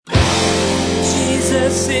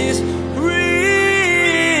Jesus is real.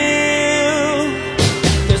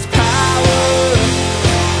 There's power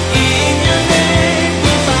in your name.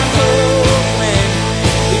 We find hope when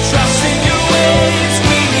we trust in your ways.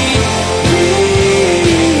 We need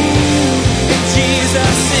real.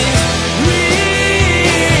 Jesus is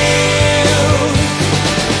real.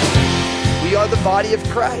 We are the body of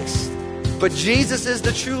Christ. But Jesus is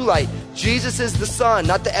the true light. Jesus is the Son,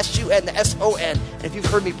 not the S-U-N, the S-O-N. And if you've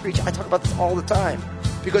heard me preach, I talk about this all the time.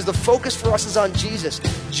 Because the focus for us is on Jesus.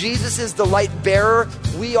 Jesus is the light bearer.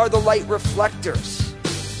 We are the light reflectors.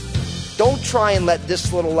 Don't try and let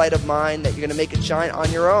this little light of mine that you're going to make it shine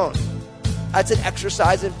on your own. That's an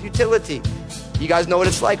exercise in futility. You guys know what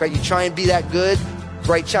it's like, right? You try and be that good,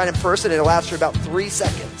 bright, shining person, and it lasts for about 3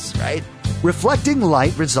 seconds, right? Reflecting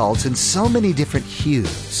light results in so many different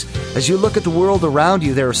hues. As you look at the world around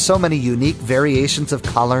you, there are so many unique variations of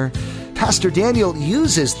color. Pastor Daniel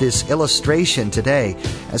uses this illustration today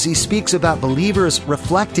as he speaks about believers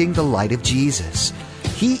reflecting the light of Jesus.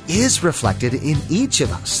 He is reflected in each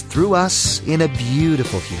of us, through us, in a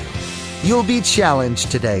beautiful hue. You'll be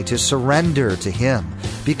challenged today to surrender to Him,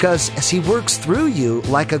 because as He works through you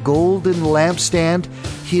like a golden lampstand,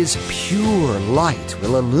 His pure light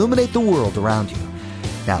will illuminate the world around you.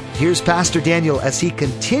 Now, here's Pastor Daniel as he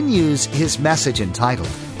continues his message entitled,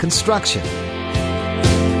 Construction.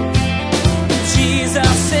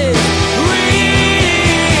 Jesus is real.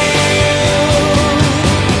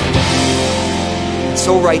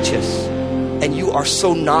 So righteous, and you are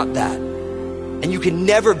so not that, and you can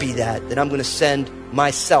never be that, then I'm going to send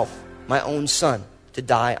myself, my own Son, to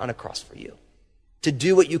die on a cross for you, to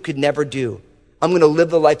do what you could never do. I'm going to live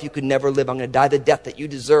the life you could never live. I'm going to die the death that you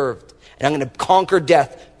deserved, and I'm going to conquer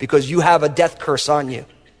death because you have a death curse on you.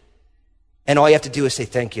 And all you have to do is say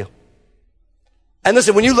thank you. And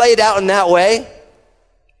listen, when you lay it out in that way,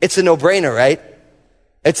 it's a no-brainer, right?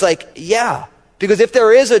 It's like, yeah. Because if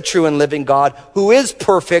there is a true and living God who is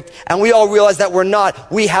perfect, and we all realize that we're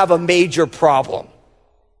not, we have a major problem.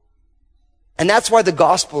 And that's why the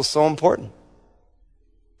gospel is so important.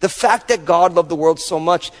 The fact that God loved the world so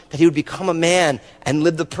much that He would become a man and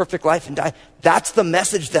live the perfect life and die, that's the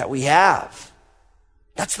message that we have.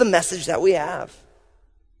 That's the message that we have.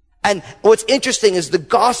 And what's interesting is the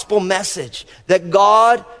gospel message that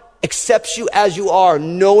God accepts you as you are,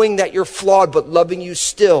 knowing that you're flawed, but loving you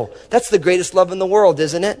still. That's the greatest love in the world,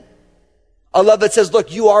 isn't it? A love that says,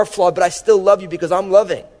 look, you are flawed, but I still love you because I'm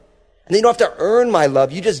loving. And you don't have to earn my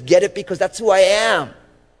love. You just get it because that's who I am.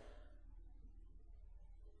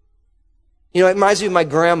 You know, it reminds me of my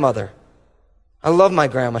grandmother. I love my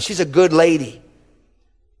grandma. She's a good lady.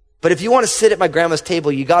 But if you want to sit at my grandma's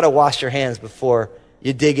table, you got to wash your hands before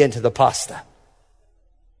you dig into the pasta.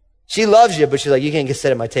 She loves you, but she's like, you can't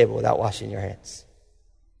sit at my table without washing your hands.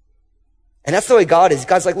 And that's the way God is.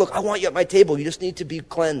 God's like, look, I want you at my table. You just need to be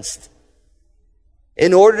cleansed.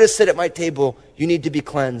 In order to sit at my table, you need to be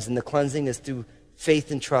cleansed. And the cleansing is through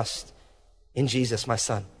faith and trust in Jesus, my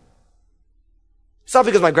Son. It's not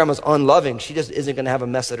because my grandma's unloving. She just isn't going to have a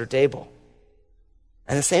mess at her table.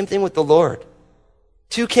 And the same thing with the Lord.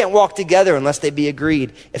 Two can't walk together unless they be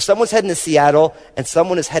agreed. If someone's heading to Seattle and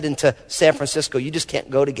someone is heading to San Francisco, you just can't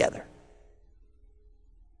go together.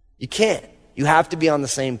 You can't. You have to be on the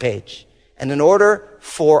same page. And in order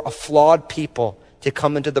for a flawed people to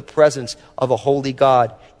come into the presence of a holy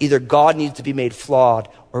God, either God needs to be made flawed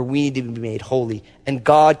or we need to be made holy. And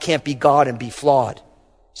God can't be God and be flawed.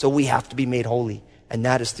 So we have to be made holy. And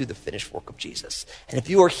that is through the finished work of Jesus. And if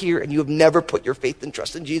you are here and you have never put your faith and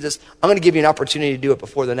trust in Jesus, I'm going to give you an opportunity to do it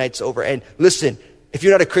before the night's over. And listen, if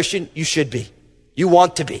you're not a Christian, you should be. You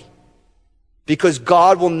want to be. Because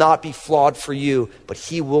God will not be flawed for you, but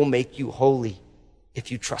He will make you holy if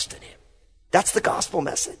you trust in Him. That's the gospel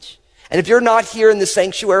message. And if you're not here in the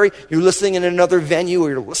sanctuary, you're listening in another venue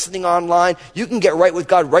or you're listening online, you can get right with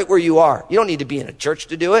God right where you are. You don't need to be in a church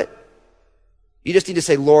to do it. You just need to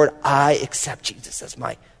say, Lord, I accept Jesus as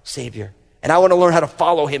my Savior. And I want to learn how to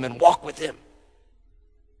follow Him and walk with Him.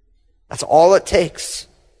 That's all it takes.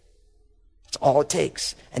 That's all it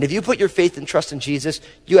takes. And if you put your faith and trust in Jesus,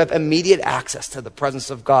 you have immediate access to the presence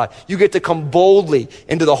of God. You get to come boldly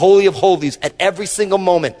into the Holy of Holies at every single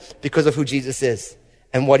moment because of who Jesus is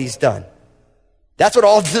and what He's done. That's what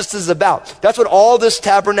all this is about. That's what all this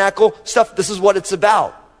tabernacle stuff, this is what it's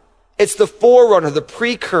about. It's the forerunner, the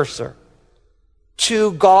precursor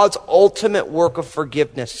to God's ultimate work of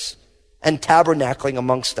forgiveness and tabernacling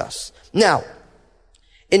amongst us. Now,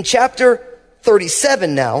 in chapter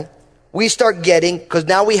 37 now, we start getting, because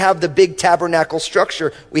now we have the big tabernacle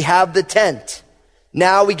structure. We have the tent.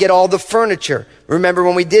 Now we get all the furniture. Remember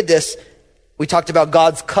when we did this, we talked about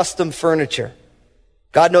God's custom furniture.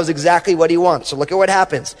 God knows exactly what he wants. So look at what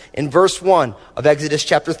happens. In verse 1 of Exodus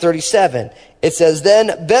chapter 37, it says, Then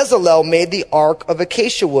Bezalel made the ark of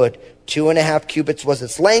acacia wood. 2.5 cubits was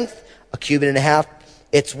its length, 1.5 cubits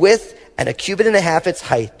its width, and 1.5 cubits its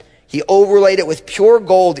height. He overlaid it with pure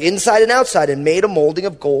gold inside and outside and made a molding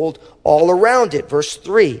of gold all around it. Verse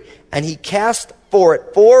 3, And he cast for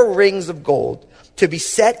it 4 rings of gold to be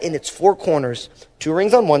set in its 4 corners, 2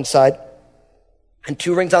 rings on one side and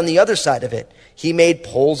 2 rings on the other side of it. He made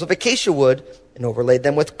poles of acacia wood and overlaid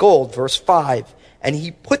them with gold. Verse 5, And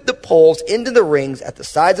he put the poles into the rings at the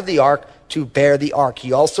sides of the ark to bear the ark.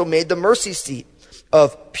 He also made the mercy seat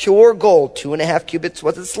of pure gold. 2.5 cubits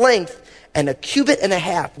was its length, and 1.5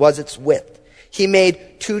 cubits was its width. He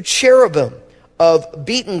made 2 cherubim of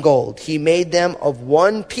beaten gold. He made them of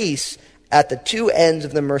one piece at the 2 ends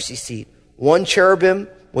of the mercy seat. One cherubim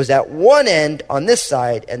was at one end on this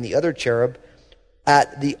side, and the other cherub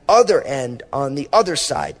at the other end on the other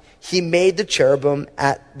side. He made the cherubim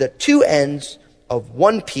at the 2 ends of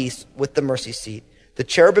one piece with the mercy seat. The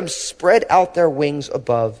cherubim spread out their wings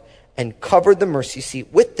above and covered the mercy seat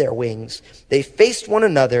with their wings. They faced one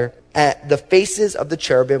another. The faces of the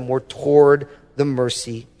cherubim were toward the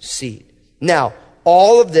mercy seat. Now,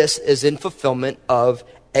 all of this is in fulfillment of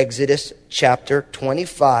Exodus chapter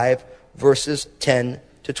 25, verses 10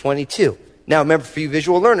 to 22. Now, remember, for you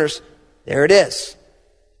visual learners, there it is.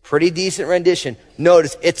 Pretty decent rendition.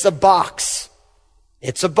 Notice, it's a box.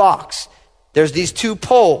 It's a box. There's these 2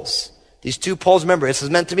 poles. These 2 poles, remember, this is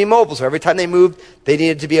meant to be mobile, so every time they moved, they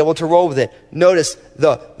needed to be able to roll with it. Notice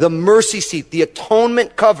the mercy seat, the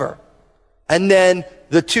atonement cover, and then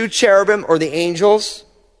the 2 cherubim, or the angels,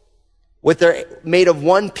 made of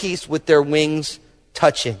one piece with their wings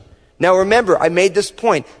touching. Now remember, I made this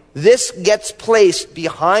point. This gets placed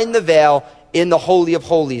behind the veil in the Holy of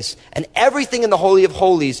Holies. And everything in the Holy of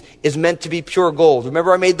Holies is meant to be pure gold.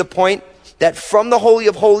 Remember I made the point that from the Holy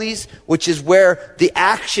of Holies, which is where the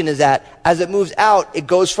action is at, as it moves out, it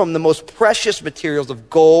goes from the most precious materials of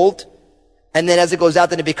gold, and then as it goes out,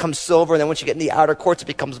 then it becomes silver, and then once you get in the outer courts, it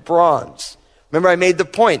becomes bronze. Remember I made the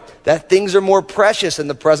point that things are more precious in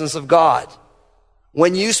the presence of God.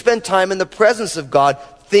 When you spend time in the presence of God,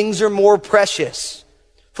 things are more precious.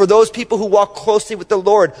 For those people who walk closely with the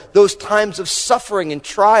Lord, those times of suffering and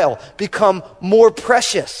trial become more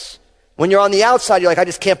precious. When you're on the outside, you're like, I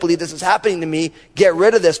just can't believe this is happening to me. Get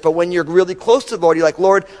rid of this. But when you're really close to the Lord, you're like,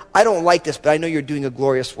 Lord, I don't like this, but I know you're doing a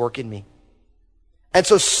glorious work in me. And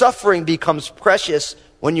so suffering becomes precious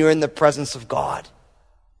when you're in the presence of God.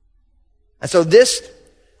 And so this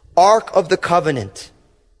Ark of the Covenant,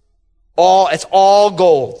 it's all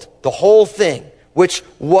gold, the whole thing, which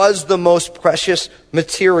was the most precious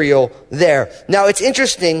material there. Now, it's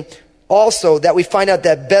interesting also that we find out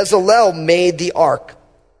that Bezalel made the ark.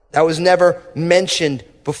 That was never mentioned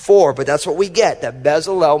before, but that's what we get, that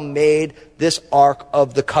Bezalel made this Ark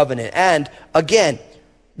of the Covenant. And again,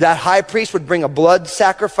 that high priest would bring a blood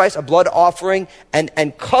sacrifice, a blood offering,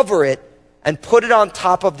 and cover it and put it on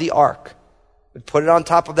top of the ark. Would put it on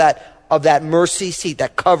top of that mercy seat,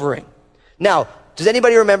 that covering. Now, does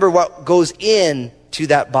anybody remember what goes in to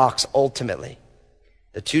that box ultimately?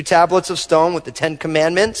 The 2 tablets of stone with the 10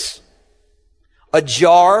 commandments, a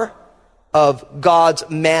jar of God's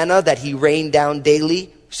manna that he rained down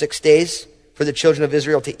daily, 6 days for the children of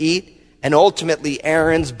Israel to eat, and ultimately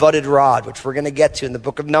Aaron's budded rod, which we're going to get to in the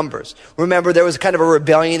book of Numbers. Remember, there was kind of a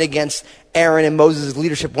rebellion against Aaron and Moses'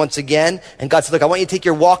 leadership once again, and God said, look, I want you to take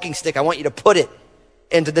your walking stick, I want you to put it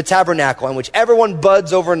into the tabernacle, and whichever one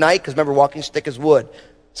buds overnight, because remember, walking stick is wood.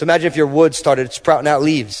 So imagine if your wood started sprouting out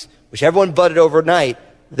leaves. Whichever one budded overnight,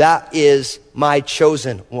 that is my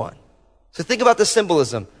chosen one. So think about the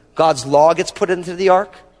symbolism. God's law gets put into the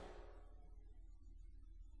ark.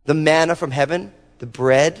 The manna from heaven, the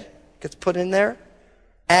bread, gets put in there.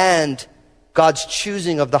 And God's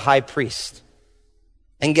choosing of the high priest.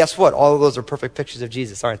 And guess what? All of those are perfect pictures of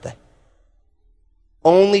Jesus, aren't they?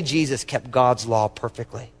 Only Jesus kept God's law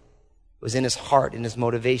perfectly. It was in his heart, in his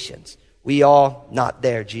motivations. We all not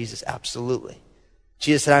there. Jesus, absolutely.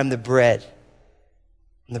 Jesus said, I'm the bread.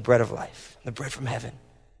 I'm the bread of life. I'm the bread from heaven.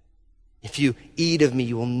 If you eat of me,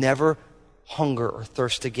 you will never hunger or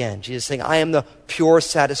thirst again. Jesus saying, I am the pure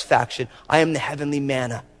satisfaction. I am the heavenly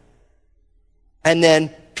manna. And then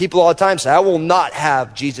people all the time say, I will not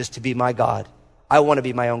have Jesus to be my God. I want to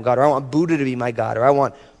be my own God, or I want Buddha to be my God, or I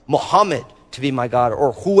want Muhammad to be my God,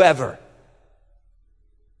 or whoever.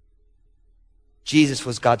 Jesus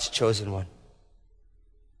was God's chosen one.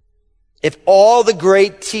 If all the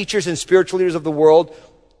great teachers and spiritual leaders of the world,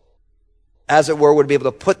 as it were, would be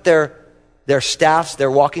able to put their staffs,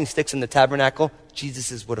 their walking sticks in the tabernacle,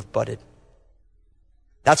 Jesus's would have budded.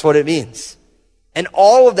 That's what it means. And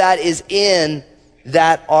all of that is in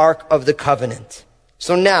that Ark of the Covenant.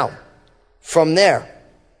 So now, from there,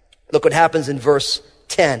 look what happens in verse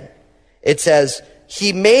 10. It says,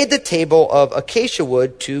 he made the table of acacia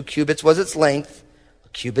wood, 2 cubits was its length, a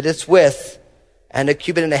cubit its width, and a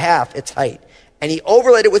cubit and a half its height. And he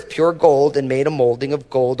overlaid it with pure gold and made a molding of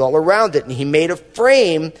gold all around it. And he made a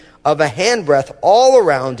frame of a handbreadth all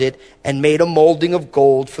around it and made a molding of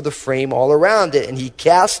gold for the frame all around it. And he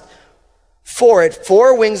cast for it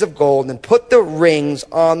 4 wings of gold and put the rings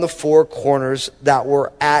on the 4 corners that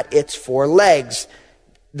were at its 4 legs.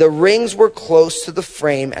 The rings were close to the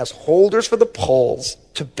frame as holders for the poles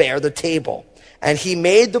to bear the table. And he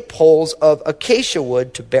made the poles of acacia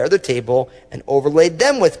wood to bear the table and overlaid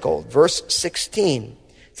them with gold. Verse 16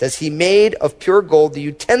 says, he made of pure gold the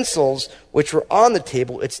utensils which were on the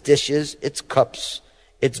table, its dishes, its cups,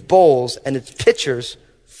 its bowls, and its pitchers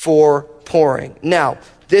for pouring. Now,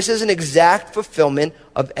 this is an exact fulfillment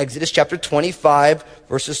of Exodus chapter 25,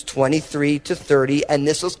 verses 23 to 30, and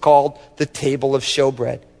this is called the table of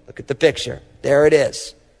showbread. Look at the picture. There it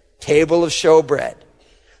is. Table of showbread.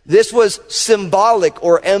 This was symbolic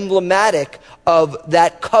or emblematic of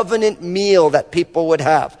that covenant meal that people would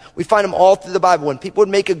have. We find them all through the Bible. When people would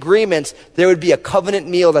make agreements, there would be a covenant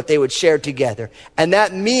meal that they would share together. And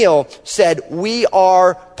that meal said, we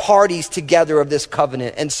are parties together of this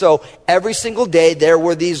covenant. And so every single day there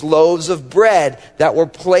were these loaves of bread that were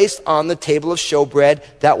placed on the table of showbread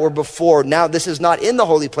that were before. Now this is not in the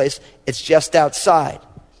holy place. It's just outside.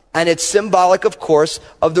 And it's symbolic, of course,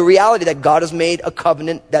 of the reality that God has made a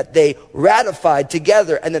covenant that they ratified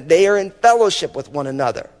together and that they are in fellowship with one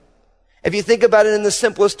another. If you think about it in the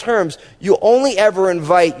simplest terms, you only ever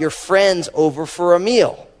invite your friends over for a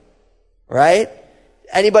meal, right?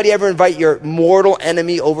 Anybody ever invite your mortal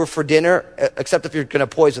enemy over for dinner, except if you're going to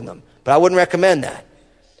poison them? But I wouldn't recommend that.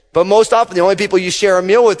 But most often, the only people you share a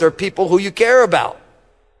meal with are people who you care about.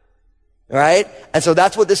 Right? And so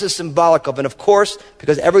that's what this is symbolic of. And of course,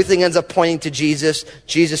 because everything ends up pointing to Jesus,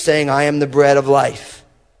 Jesus saying, I am the bread of life.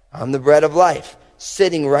 I'm the bread of life.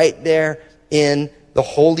 Sitting right there in the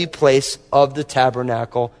holy place of the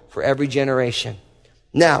tabernacle for every generation.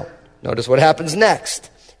 Now, notice what happens next.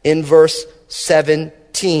 In verse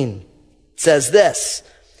 17, it says this,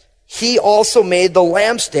 he also made the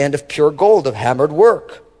lampstand of pure gold of hammered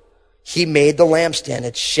work. He made the lampstand,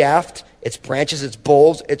 its shaft, its branches, its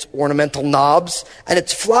bowls, its ornamental knobs, and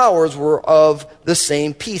its flowers were of the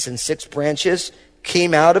same piece. And 6 branches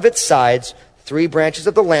came out of its sides, 3 branches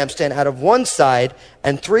of the lampstand out of one side,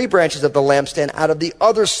 and 3 branches of the lampstand out of the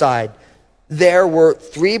other side. There were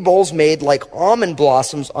 3 bowls made like almond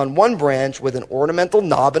blossoms on one branch with an ornamental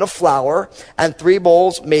knob and a flower, and 3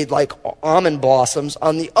 bowls made like almond blossoms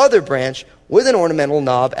on the other branch with an ornamental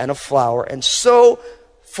knob and a flower. And so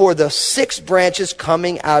for the 6 branches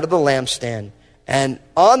coming out of the lampstand. And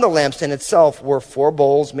on the lampstand itself were 4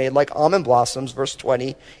 bowls made like almond blossoms, verse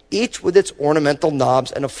 20, each with its ornamental knobs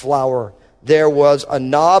and a flower. There was a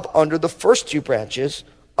knob under the first 2 branches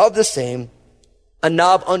of the same, a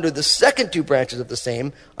knob under the second 2 branches of the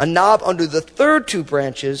same, a knob under the third 2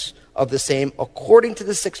 branches of the same, according to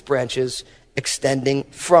the 6 branches extending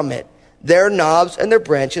from it. Their knobs and their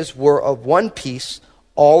branches were of one piece.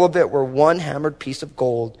 All of it were one hammered piece of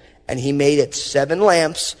gold, and he made it 7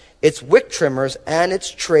 lamps, its wick trimmers, and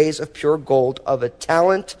its trays of pure gold. Of a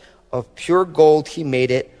talent of pure gold he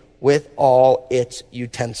made it with all its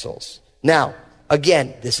utensils. Now,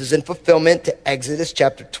 again, this is in fulfillment to Exodus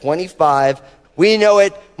chapter 25. We know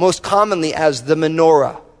it most commonly as the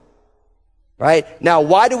menorah, right? Now,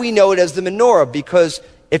 why do we know it as the menorah? Because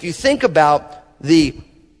if you think about the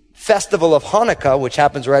festival of Hanukkah, which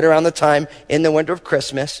happens right around the time in the winter of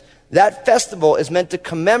Christmas, that festival is meant to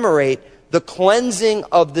commemorate the cleansing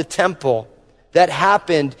of the temple that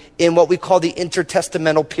happened in what we call the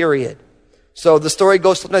intertestamental period. So the story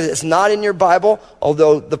goes something like this. It's not in your Bible,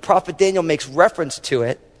 although the prophet Daniel makes reference to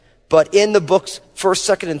it. But in the books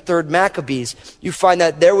 1st, 2nd, and 3rd Maccabees, you find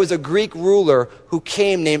that there was a Greek ruler who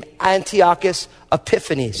came named Antiochus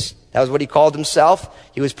Epiphanes. That was what he called himself.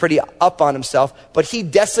 He was pretty up on himself, but he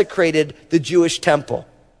desecrated the Jewish temple,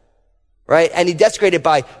 right? And he desecrated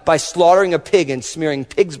by slaughtering a pig and smearing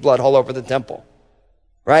pig's blood all over the temple,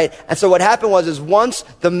 right? And so what happened was once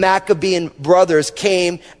the Maccabean brothers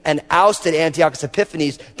came and ousted Antiochus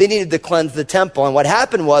Epiphanes, they needed to cleanse the temple. And what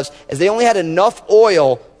happened was they only had enough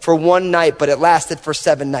oil for one night, but it lasted for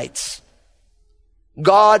 7 nights.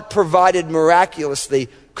 God provided miraculously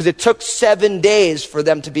because it took 7 days for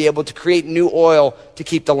them to be able to create new oil to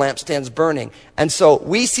keep the lampstands burning. And so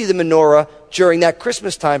we see the menorah during that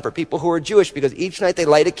Christmas time for people who are Jewish, because each night they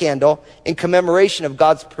light a candle in commemoration of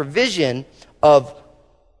God's provision of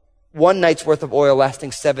 1 night's worth of oil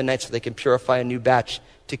lasting 7 nights so they can purify a new batch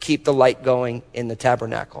to keep the light going in the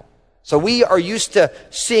tabernacle. So we are used to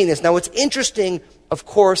seeing this. Now what's interesting, of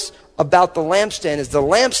course, about the lampstand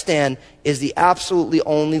is the absolutely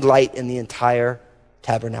only light in the entire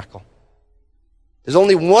tabernacle. There's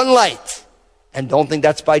only one light, and don't think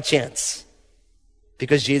that's by chance,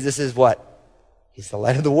 because Jesus is what? He's the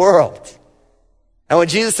light of the world. And when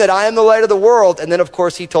Jesus said, I am the light of the world, and then of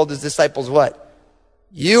course he told his disciples what?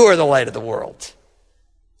 You are the light of the world.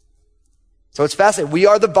 So it's fascinating. We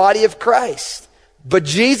are the body of Christ. But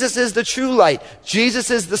Jesus is the true light. Jesus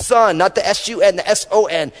is the sun, not the S-U-N, the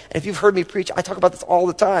S-O-N. And if you've heard me preach, I talk about this all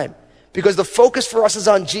the time. Because the focus for us is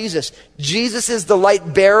on Jesus. Jesus is the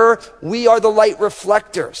light bearer. We are the light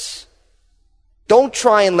reflectors. Don't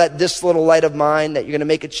try and let this little light of mine that you're going to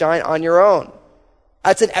make it shine on your own.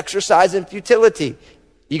 That's an exercise in futility.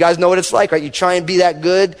 You guys know what it's like, right? You try and be that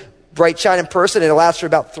good, bright shining person, and it lasts for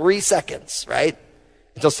about 3 seconds, right?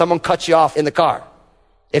 Until someone cuts you off in the car,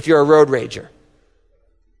 if you're a road rager.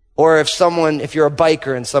 Or if you're a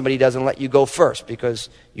biker and somebody doesn't let you go first because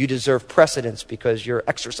you deserve precedence because you're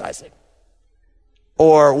exercising.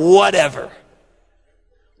 Or whatever.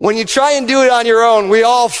 When you try and do it on your own, we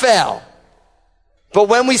all fail. But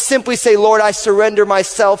when we simply say, Lord, I surrender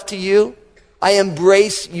myself to you, I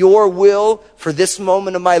embrace your will for this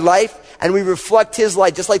moment of my life, and we reflect his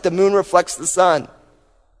light, just like the moon reflects the sun.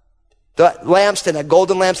 The lampstand, that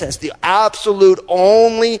golden lampstand, is the absolute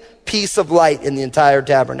only piece of light in the entire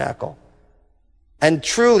tabernacle. And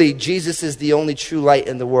truly, Jesus is the only true light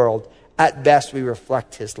in the world. At best, we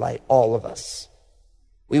reflect his light, all of us.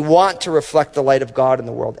 We want to reflect the light of God in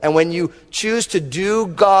the world. And when you choose to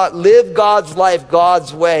live God's life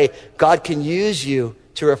God's way, God can use you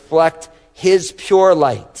to reflect his pure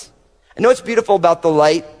light. I know what's beautiful about the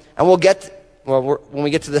light, and when we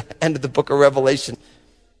get to the end of the book of Revelation.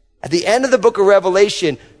 At the end of the book of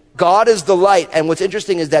Revelation, God is the light. And what's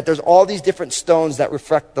interesting is that there's all these different stones that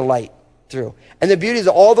reflect the light through. And the beauty is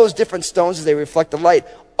that all those different stones, as they reflect the light,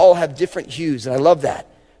 all have different hues. And I love that.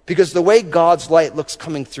 Because the way God's light looks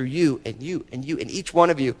coming through you and you and you and each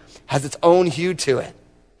one of you has its own hue to it.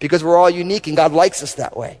 Because we're all unique and God likes us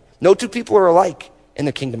that way. No two people are alike in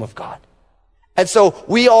the kingdom of God. And so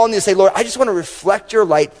we all need to say, Lord, I just want to reflect your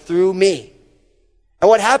light through me. And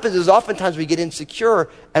what happens is oftentimes we get insecure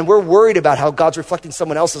and we're worried about how God's reflecting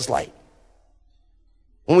someone else's light.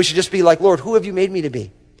 When we should just be like, Lord, who have you made me to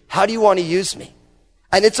be? How do you want to use me?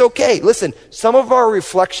 And it's okay. Listen, some of our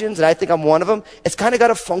reflections, and I think I'm one of them, it's kind of got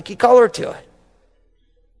a funky color to it.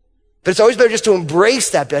 But it's always better just to embrace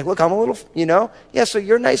that. Be like, look, I'm a little, yeah, so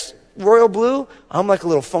you're nice royal blue. I'm like a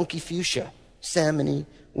little funky fuchsia, salmon-y,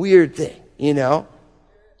 weird thing,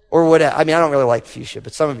 or whatever. I mean, I don't really like fuchsia,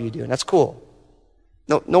 but some of you do, and that's cool.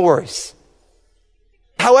 No worries.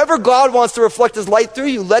 However God wants to reflect his light through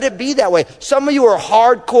you, let it be that way. Some of you are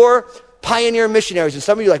hardcore pioneer missionaries, and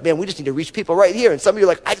some of you are like, man, we just need to reach people right here. And some of you are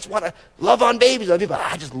like, I just want to love on babies. Other people,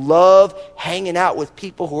 I just love hanging out with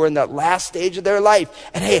people who are in that last stage of their life.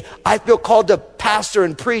 And hey, I feel called to pastor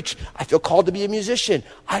and preach. I feel called to be a musician.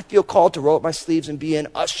 I feel called to roll up my sleeves and be an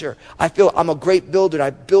usher. I feel I'm a great builder, and I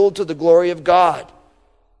build to the glory of God.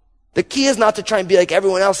 The key is not to try and be like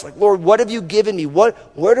everyone else. Like, Lord, what have you given me? Where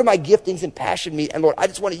do my giftings and passion meet? And Lord, I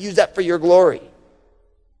just want to use that for your glory.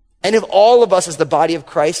 And if all of us as the body of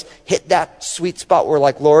Christ hit that sweet spot where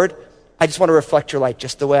like, Lord, I just want to reflect your light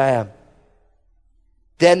just the way I am,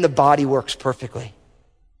 then the body works perfectly.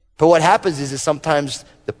 But what happens is sometimes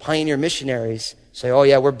the pioneer missionaries say, oh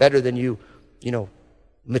yeah, we're better than you,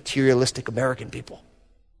 materialistic American people.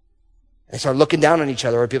 They start looking down on each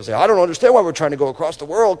other, or people say, I don't understand why we're trying to go across the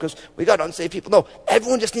world because we got unsaved people. No,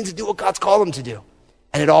 everyone just needs to do what God's called them to do.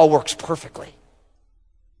 And it all works perfectly.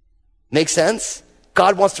 Make sense?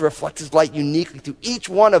 God wants to reflect his light uniquely through each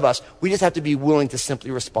one of us. We just have to be willing to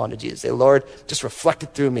simply respond to Jesus. Say, Lord, just reflect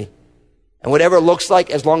it through me. And whatever it looks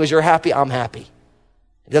like, as long as you're happy, I'm happy.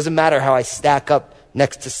 It doesn't matter how I stack up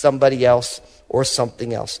next to somebody else or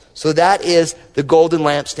something else. So that is the golden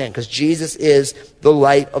lampstand, because Jesus is the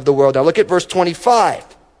light of the world. Now look at verse 25.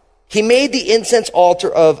 He made the incense altar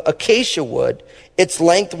of acacia wood. Its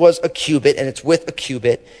length was a cubit, and its width a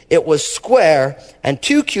cubit. It was square, and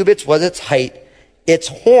 2 cubits was its height. Its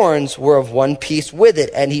horns were of one piece with it,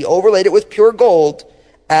 and he overlaid it with pure gold.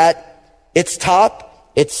 At its top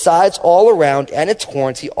its sides all around, and its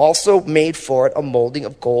horns. He also made for it a molding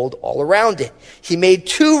of gold all around it. He made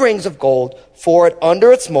 2 rings of gold for it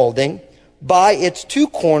under its molding, by its 2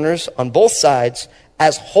 corners on both sides,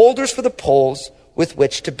 as holders for the poles with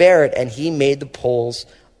which to bear it. And he made the poles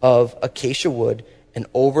of acacia wood and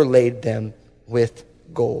overlaid them with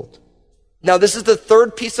gold. Now, this is the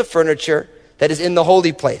 3rd piece of furniture that is in the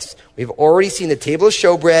holy place. We've already seen the table of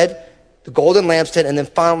showbread, the golden lampstand, and then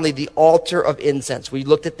finally the altar of incense. We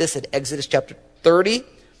looked at this in Exodus chapter 30,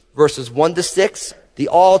 verses 1 to 6. The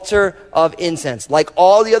altar of incense. Like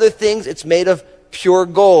all the other things, it's made of pure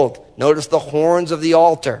gold. Notice the horns of the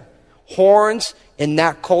altar. Horns in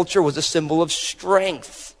that culture was a symbol of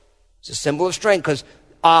strength. It's a symbol of strength because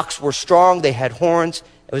ox were strong. They had horns.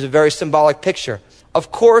 It was a very symbolic picture.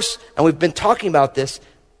 Of course, and we've been talking about this,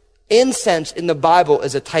 incense in the Bible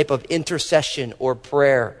is a type of intercession or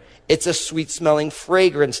prayer. It's a sweet-smelling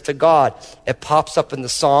fragrance to God. It pops up in the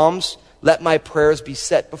Psalms. Let my prayers be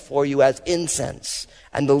set before you as incense,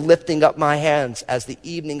 and the lifting up my hands as the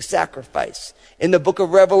evening sacrifice. In the book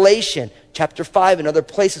of Revelation, chapter 5 and other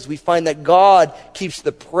places, we find that God keeps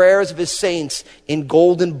the prayers of his saints in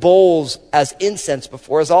golden bowls as incense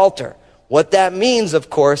before his altar. What that means, of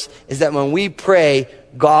course, is that when we pray,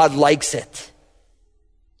 God likes it.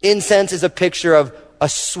 Incense is a picture of a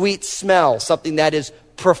sweet smell, something that is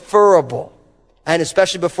preferable. And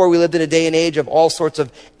especially before we lived in a day and age of all sorts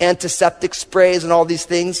of antiseptic sprays and all these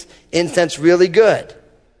things, incense really good.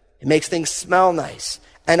 It makes things smell nice.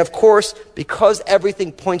 And of course, because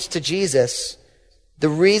everything points to Jesus, the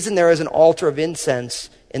reason there is an altar of incense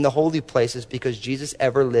in the holy place is because Jesus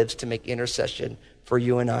ever lives to make intercession for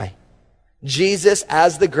you and I. Jesus,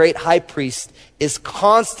 as the great high priest, is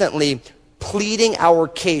constantly pleading our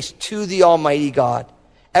case to the Almighty God.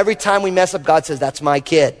 Every time we mess up, God says, that's my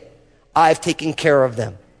kid. I've taken care of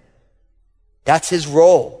them. That's his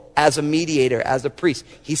role as a mediator, as a priest.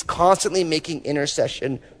 He's constantly making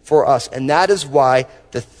intercession for us. And that is why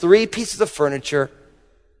the 3 pieces of furniture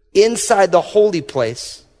inside the holy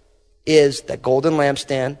place is that golden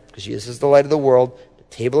lampstand, because Jesus is the light of the world, the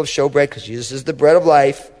table of showbread, because Jesus is the bread of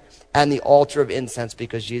life, and the altar of incense,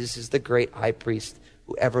 because Jesus is the great high priest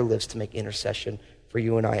who ever lives to make intercession for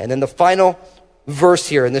you and I. And then the final verse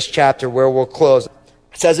here in this chapter where we'll close, it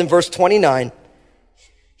says in verse 29,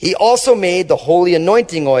 he also made the holy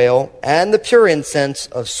anointing oil and the pure incense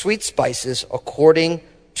of sweet spices according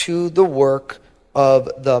to the work of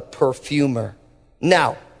the perfumer.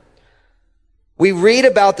 Now, we read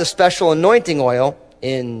about the special anointing oil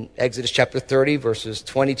in Exodus chapter 30, verses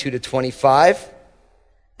 22 to 25.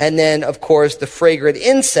 And then, of course, the fragrant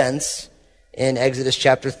incense in Exodus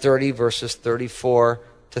chapter 30, verses 34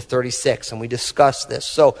 to 36. And we discussed this.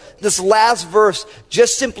 So this last verse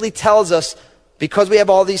just simply tells us, because we have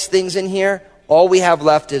all these things in here, all we have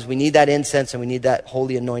left is we need that incense and we need that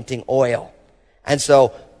holy anointing oil. And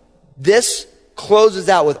so this closes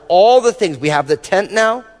out with all the things. We have the tent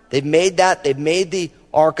now. They've made that. They've made the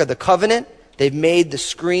Ark of the Covenant. They've made the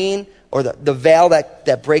screen or the veil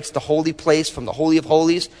that breaks the holy place from the Holy of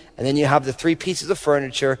Holies. And then you have the 3 pieces of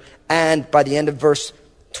furniture. And by the end of verse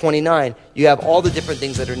 29, you have all the different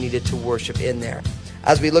things that are needed to worship in there.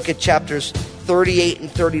 As we look at chapters 38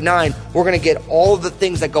 and 39, we're going to get all of the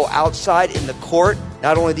things that go outside in the court,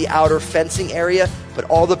 not only the outer fencing area, but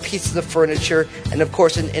all the pieces of furniture. And of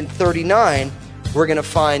course, in 39, we're going to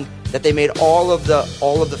find that they made all of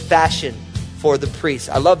the fashion for the priests.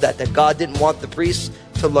 I love that God didn't want the priests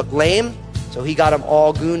to look lame, so he got them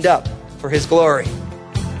all gooned up for his glory.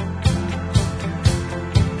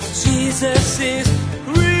 Jesus is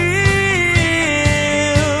real.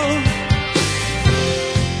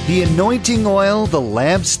 The anointing oil, the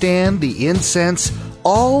lampstand, the incense,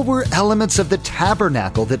 all were elements of the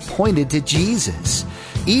tabernacle that pointed to Jesus.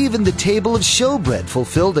 Even the table of showbread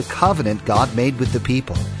fulfilled a covenant God made with the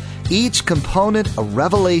people. Each component a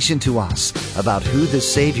revelation to us about who the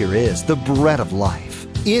Savior is, the bread of life.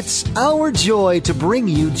 It's our joy to bring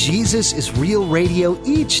you Jesus is Real Radio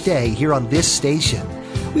each day here on this station.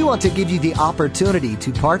 We want to give you the opportunity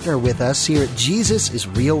to partner with us here at Jesus is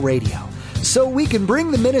Real Radio, so we can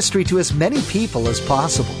bring the ministry to as many people as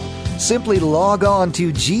possible. Simply log on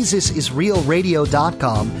to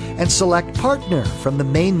JesusIsRealRadio.com and select Partner from the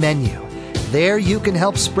main menu. There you can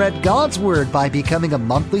help spread God's Word by becoming a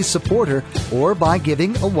monthly supporter or by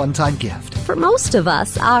giving a one-time gift. For most of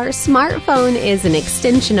us, our smartphone is an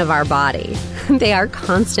extension of our body. They are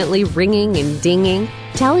constantly ringing and dinging,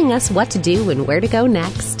 telling us what to do and where to go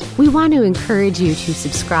next. We want to encourage you to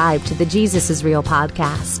subscribe to the Jesus is Real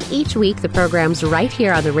podcast. Each week, the programs right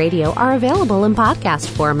here on the radio are available in podcast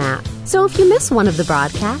format. So if you miss one of the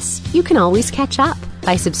broadcasts, you can always catch up.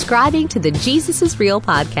 by subscribing to the Jesus is Real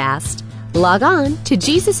podcast. Log on to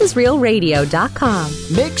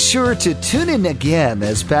JesusIsRealRadio.com. Make sure to tune in again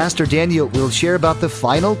as Pastor Daniel will share about the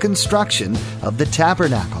final construction of the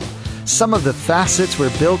tabernacle. Some of the facets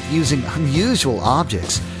were built using unusual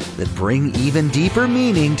objects that bring even deeper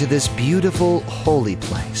meaning to this beautiful holy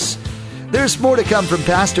place. There's more to come from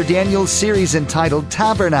Pastor Daniel's series entitled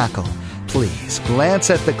Tabernacle. Please glance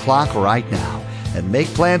at the clock right now and make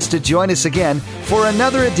plans to join us again for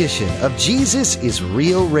another edition of Jesus is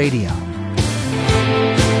Real Radio.